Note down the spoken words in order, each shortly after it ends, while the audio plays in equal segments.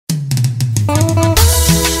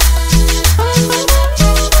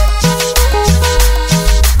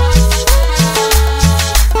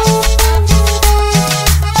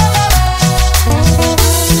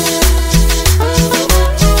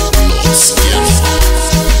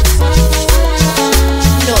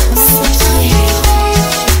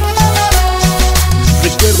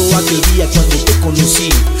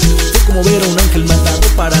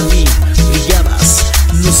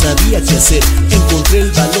hacer. Encontré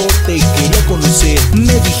el valor, te quería conocer.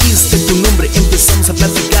 Me dijiste tu nombre, empezamos a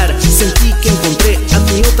platicar. Sentí que encontré a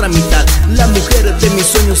mi otra mitad, la mujer de mis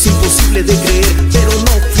sueños, imposible de creer. Pero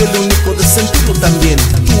no fui el único de sentirlo también.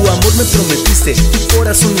 Tu amor me prometiste, tu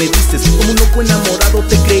corazón me diste. Como un loco enamorado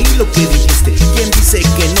te creí lo que dijiste. ¿Quién dice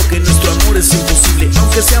que no, que nuestro amor es imposible?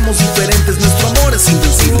 Aunque seamos diferentes, nuestro amor es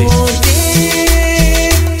invencible. ¿Por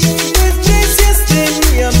qué despreciaste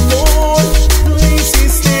mi amor? Lo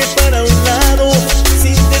hiciste para un lado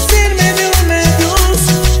sin decirme de un adiós.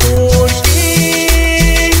 ¿Por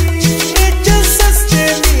qué rechazaste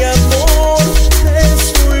mi amor? Me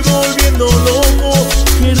estoy volviendo loco,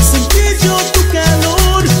 quiero sentir yo tu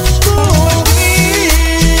calor. ¿Por qué?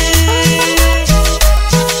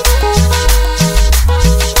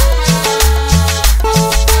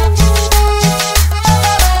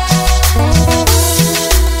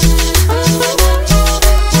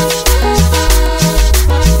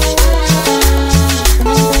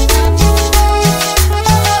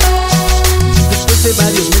 Después de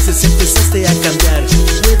varios meses empezaste a cambiar.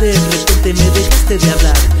 Fue de repente me dejaste de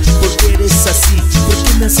hablar. ¿Por qué eres así? ¿Por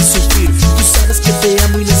qué me haces sufrir? Tú sabes que te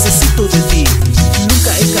amo y necesito de ti.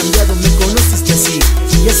 Nunca he cambiado, me conociste así.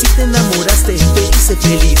 Y así te enamoraste, te hice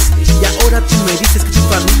feliz. Y ahora tú me dices que tu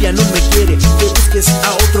familia no me quiere, que busques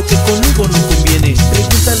a otro que conmigo no conviene.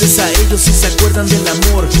 Pregúntales a ellos si se acuerdan del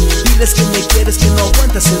amor. Diles que me quieres, que no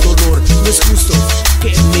aguantas el dolor. No es justo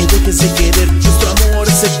que me dejes de querer. Nuestro amor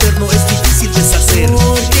es eterno, es difícil deshacer.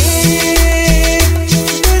 ¿Por qué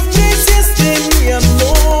despreciaste mi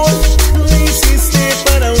amor? Lo hiciste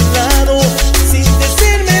para un lado sin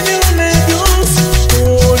decirme de un adiós.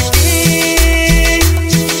 ¿Por qué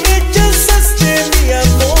rechazaste mi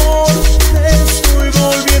amor? Me estoy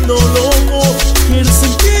volviendo loco, quiero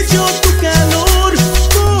sentir yo tu calor.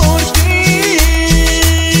 ¿Por qué?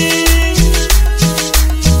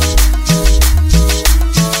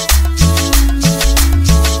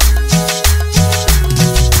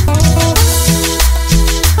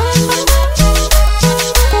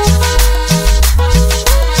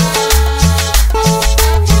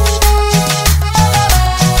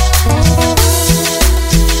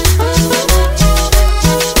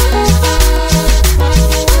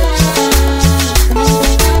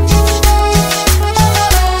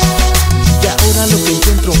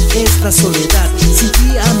 La soledad, sin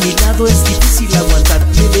ti a mi lado es difícil aguantar.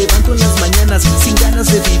 Me levanto en las mañanas sin ganas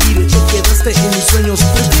de vivir. Te quedaste en mis sueños,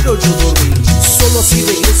 prefiero yo dormir. Solo así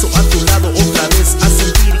regreso a tu lado otra vez, a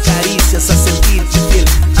sentir caricias, a sentir tu piel,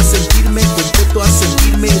 a sentirme completo, a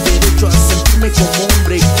sentirme derecho, a sentirme como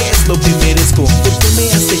hombre, que es lo que